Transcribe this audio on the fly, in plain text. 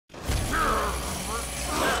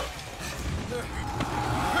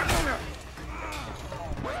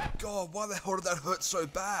why the hell did that hurt so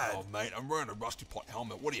bad? Oh, mate, I'm wearing a rusty pot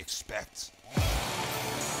helmet. What do you expect?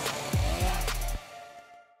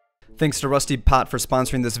 Thanks to Rusty Pot for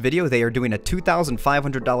sponsoring this video. They are doing a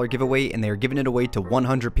 $2,500 giveaway and they are giving it away to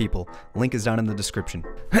 100 people. Link is down in the description.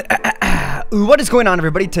 What is going on,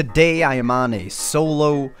 everybody? Today I am on a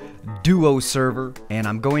solo duo server and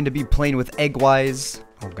I'm going to be playing with Eggwise.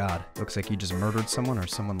 Oh god, looks like you just murdered someone or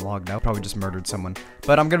someone logged out. Probably just murdered someone.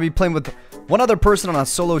 But I'm going to be playing with one other person on a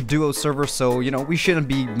solo duo server, so, you know, we shouldn't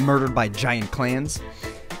be murdered by giant clans.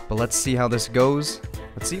 But let's see how this goes.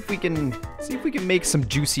 Let's see if we can make some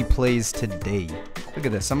juicy plays today. Look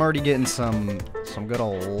at this. I'm already getting some good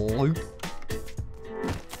old loot.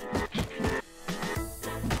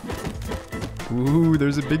 Ooh,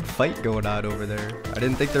 there's a big fight going on over there. I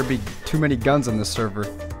didn't think there'd be too many guns on this server,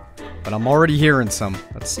 but I'm already hearing some.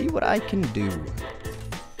 Let's see what I can do.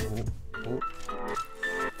 Oh, oh.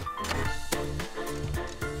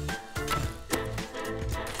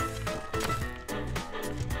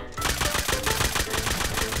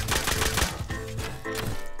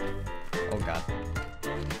 Oh god.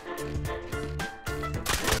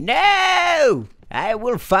 No! I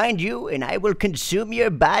will find you and I will consume your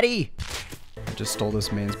body. I just stole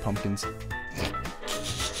this man's pumpkins.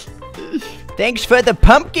 Thanks for the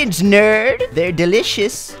pumpkins, nerd. They're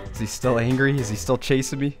delicious. Is he still angry? Is he still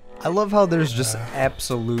chasing me? I love how there's just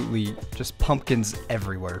absolutely just pumpkins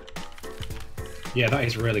everywhere. Yeah, that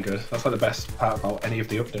is really good. That's like the best part about any of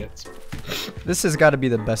the updates. This has got to be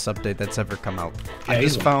the best update that's ever come out. Yeah, I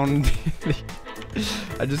just found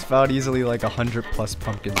I just found easily like 100 plus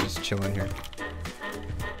pumpkins just chilling here.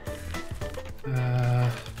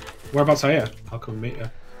 Whereabouts are you? I'll come meet you.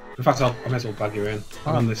 In fact, I may as well bag you in.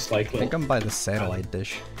 I'm on this like I think I'm by the satellite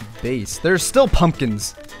dish base. There's still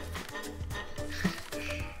pumpkins.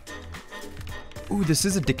 Ooh, this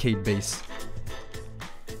is a decayed base.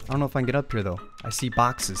 I don't know if I can get up here though. I see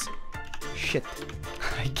boxes. Shit.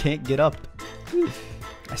 I can't get up.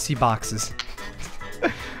 I see boxes.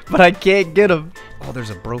 But I can't get them. Oh, there's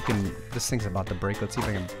a broken... This thing's about to break. Let's see if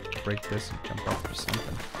I can break this and jump up or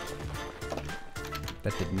something.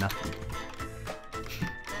 That did nothing.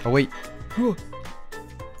 Oh, wait.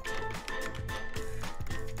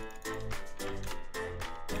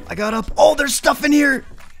 I got up. Oh, there's stuff in here.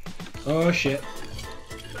 Oh, shit.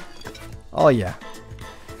 Oh, yeah.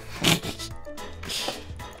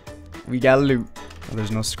 We got loot. Oh, there's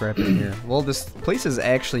no scrap in here. Well, this place is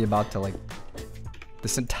actually about to, like...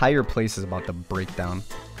 This entire place is about to break down.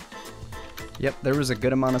 Yep, there was a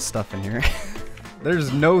good amount of stuff in here.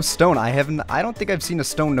 There's no stone. I don't think I've seen a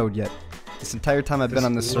stone node yet. This entire time I've been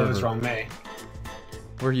on this server. Wrong, mate.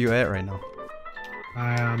 Where are you at right now?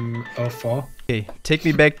 I am 04. Okay, take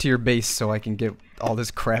me back to your base so I can get all this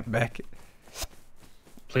crap back.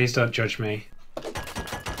 Please don't judge me.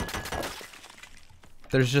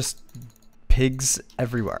 There's just pigs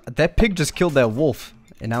everywhere. That pig just killed that wolf,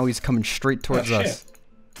 and now he's coming straight towards us.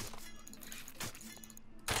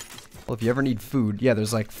 Well, if you ever need food, yeah,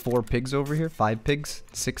 there's like 4 pigs over here, 5 pigs,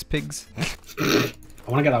 6 pigs. I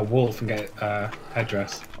want to get that wolf and get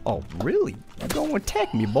headdress. Oh, really? You're going to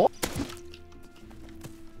attack me, boy?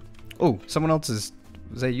 Oh, someone else is...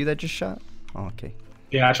 Was that you that just shot? Oh, okay.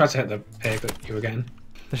 Yeah, I tried to hit the pig that you were getting.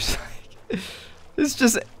 There's like... It's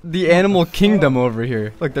just the animal kingdom over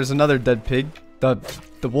here. Look, there's another dead pig. The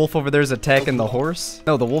wolf over there is attacking the horse.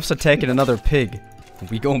 No, the wolf's attacking another pig.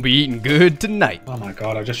 We gonna be eating good tonight. Oh my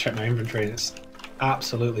god, I just checked my inventory and it's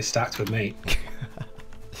absolutely stacked with meat.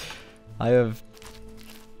 I have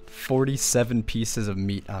 47 pieces of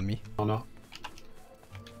meat on me. Oh no.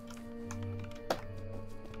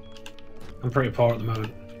 I'm pretty poor at the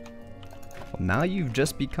moment. Well, now you've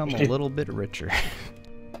just become a little bit richer.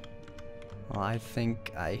 Well, I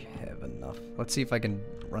think I have enough. Let's see if I can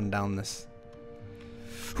run down this.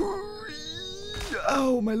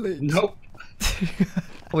 Oh, my legs. Nope.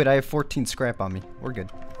 Wait, I have 14 scrap on me. We're good.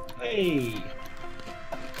 Hey.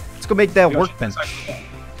 Let's go make that workbench.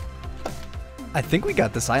 I think we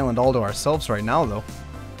got this island all to ourselves right now, though.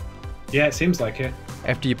 Yeah, it seems like it.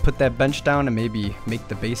 After you put that bench down and maybe make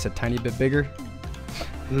the base a tiny bit bigger.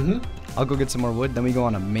 Mm-hmm. I'll go get some more wood. Then we go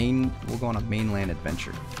on a we'll go on a mainland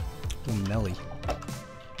adventure. Oh, Nelly.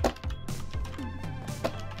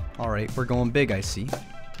 Alright, we're going big, I see.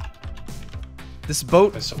 This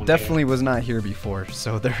boat definitely was not here before,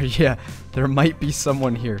 so there might be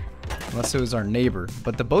someone here. Unless it was our neighbor.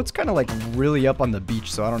 But the boat's kind of like really up on the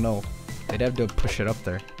beach, so I don't know. They'd have to push it up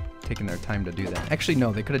there. Taking their time to do that. Actually,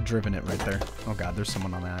 no, they could have driven it right there. Oh god, there's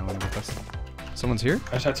someone on the island with us. Someone's here?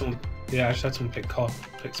 I just had someone, yeah, I just had someone pick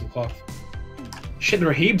some cloth. Shit, there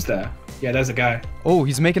are heaps there. Yeah, there's a guy. Oh,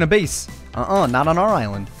 he's making a base. Not on our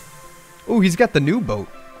island. Oh, he's got the new boat.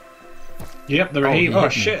 Yep, the he raid. Oh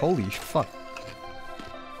hit me. shit. Holy fuck.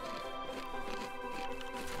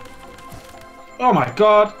 Oh my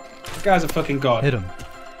god. The guy's a fucking god. Hit him.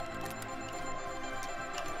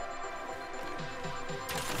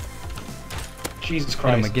 Jesus Hit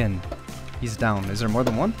Christ. him again. He's down. Is there more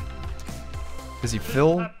than one? Does he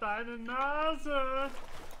fill?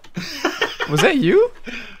 Was that you?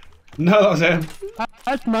 No, that was him.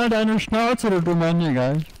 Halt mal deine Schnauze, du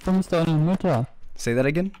Dummaniger. Ich bin's deine Mutter. Say that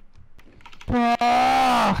again.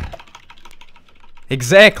 Ah!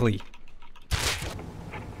 Exactly.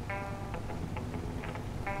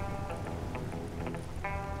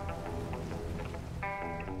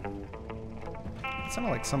 It sounded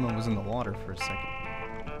like someone was in the water for a second.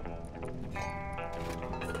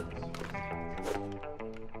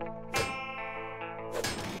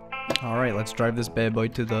 Alright, let's drive this bad boy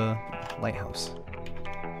to the lighthouse.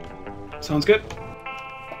 Sounds good.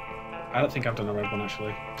 I don't think I've done a red one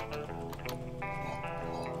actually.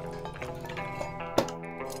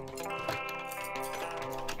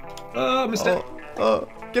 Oh, missed it. Oh,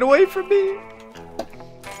 get away from me!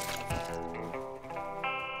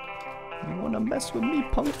 You wanna mess with me,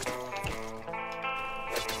 punk?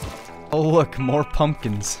 Oh look, more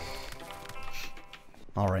pumpkins.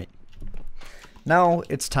 Alright. Now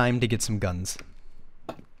it's time to get some guns.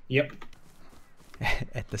 Yep.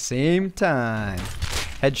 At the same time.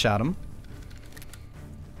 Headshot him.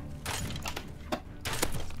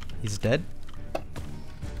 He's dead.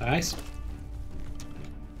 Nice.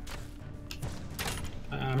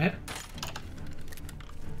 I'm hit.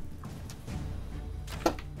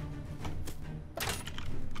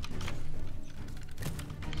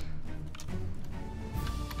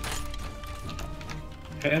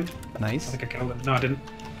 Hit him. Nice. I think I killed him. No, I didn't.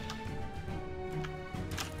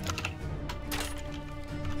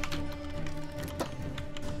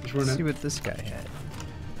 He's Let's see running. what this guy had.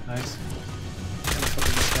 Nice.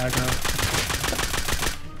 Fucking stagger.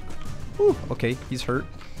 Ooh, okay, he's hurt.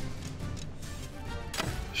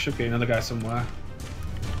 Should be another guy somewhere.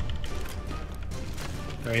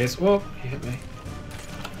 There he is. Whoa, he hit me.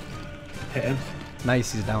 Hit him.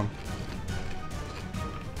 Nice, he's down.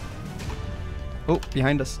 Oh,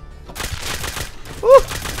 behind us. Woo!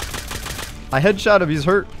 I headshot him, he's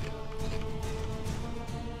hurt.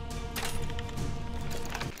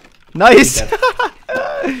 Nice!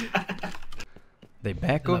 They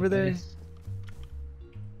back over there?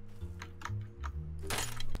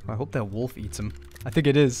 I hope that wolf eats him. I think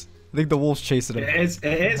it is. I think the wolf's chasing him. It is,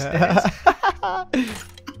 it is, it is.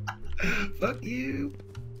 Fuck you.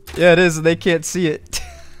 Yeah, it is, and they can't see it.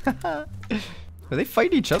 Are they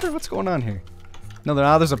fighting each other? What's going on here? No,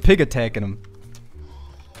 there's a pig attacking him.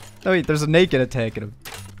 No, wait, there's a naked attacking him.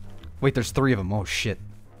 Wait, there's 3 of them. Oh, shit.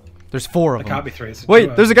 There's 4 of There them. can't be 3. It's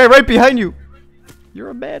Wait, there's a guy right behind you.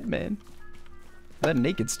 You're a madman. That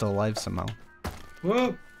naked's still alive somehow.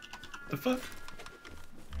 Whoa. The fuck?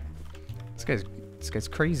 This guy's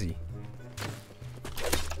crazy.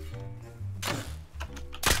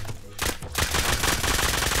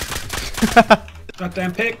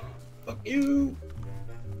 Goddamn pig. Fuck you.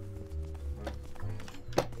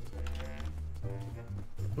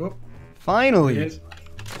 Whoop. Finally. He is.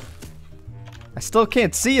 I still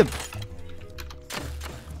can't see him.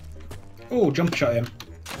 Oh, jump shot him.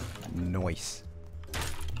 Nice.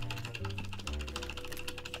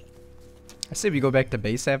 I say we go back to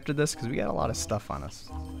base after this because we got a lot of stuff on us.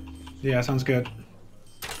 Yeah, sounds good.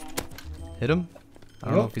 Hit him. I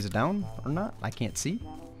don't know Yup. if he's down or not. I can't see.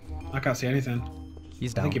 I can't see anything.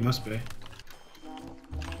 He's I down. think he must be.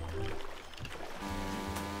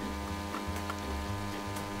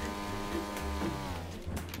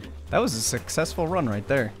 That was a successful run right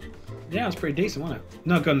there. Yeah, it was pretty decent, wasn't it?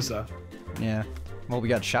 No guns though. Yeah. Well, we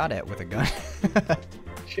got shot at with a gun.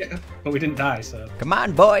 Shit. But we didn't die, so. Come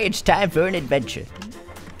on, boy, it's time for an adventure.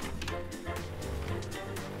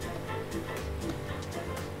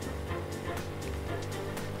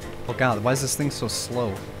 Oh god, why is this thing so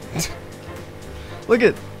slow? Look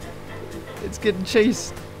at, it's getting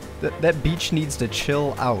chased. That beach needs to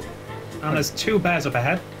chill out. And there's 2 bears up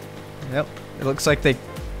ahead. Yep. It looks like they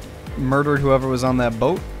murdered whoever was on that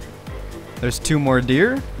boat. There's 2 more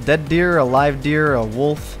deer. Dead deer, a live deer, a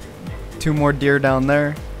wolf. 2 more deer down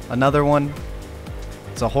there. Another one.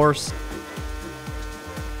 It's a horse.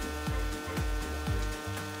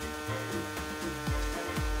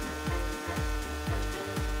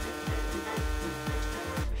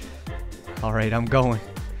 Alright, I'm going.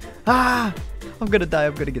 Ah! I'm gonna die.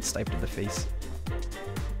 I'm gonna get sniped in the face.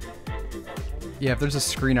 Yeah, if there's a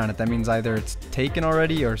screen on it, that means either it's taken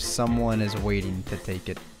already or someone is waiting to take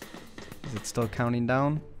it. Is it still counting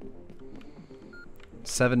down?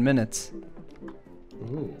 7 minutes.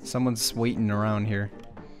 Ooh. Someone's waiting around here.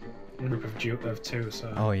 Group of 2,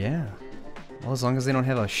 so. Oh yeah. Well, as long as they don't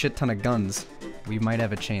have a shit ton of guns, we might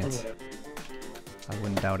have a chance. I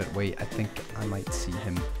wouldn't doubt it. Wait, I think I might see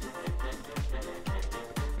him.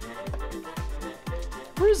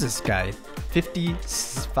 Where is this guy?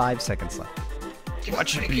 55 seconds left.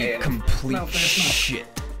 Watch it be complete shit.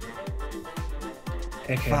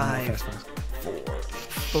 AK, 5, 4,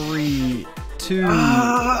 3, 2,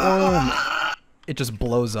 1. It just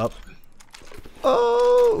blows up.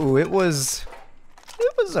 Oh, it was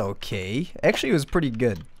okay. Actually, it was pretty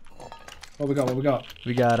good. What we got? What we got?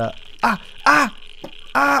 We got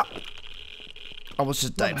almost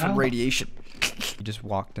just died from radiation. He just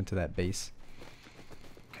walked into that base.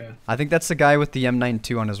 Okay. I think that's the guy with the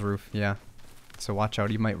M92 on his roof. Yeah. So watch out.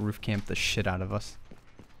 He might roof camp the shit out of us.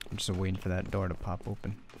 I'm just waiting for that door to pop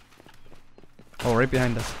open. Oh, right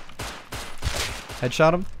behind us.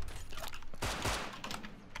 Headshot him.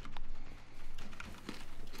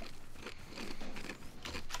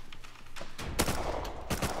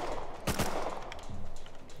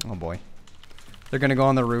 Oh boy. They're gonna go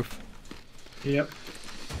on the roof. Yep.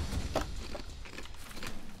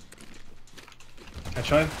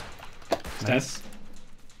 Headshot. Nice.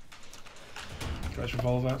 Got his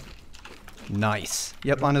revolver. Nice.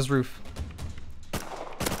 Yep, on his roof.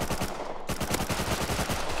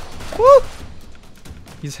 Woo!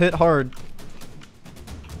 He's hit hard.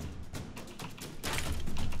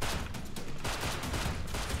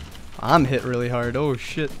 I'm hit really hard. Oh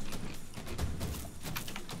shit.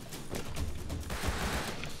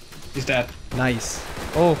 He's dead. Nice.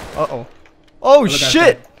 Oh, uh-oh. Oh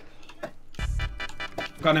shit!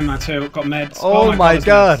 Got him there too. Got meds. Oh my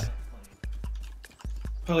god. Meds.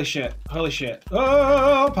 Holy shit. Holy shit.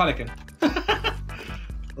 Oh, panicking.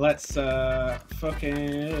 Let's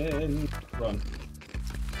fucking run.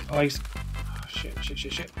 Oh, he's. Oh, shit.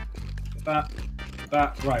 Get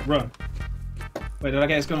that. Right, run. Wait, did I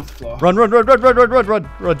get his gun off the floor? Run, run, run, run, run, run, run, run,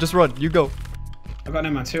 run, just run, you go. I got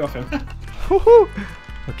an M2 off him. Woohoo!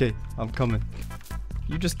 Okay, I'm coming.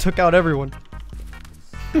 You just took out everyone.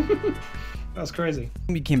 That was crazy.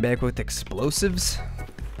 We came back with explosives.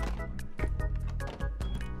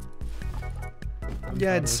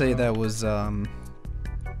 Yeah, I'd say that was, yeah,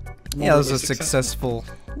 it was a successful,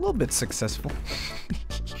 a little bit successful.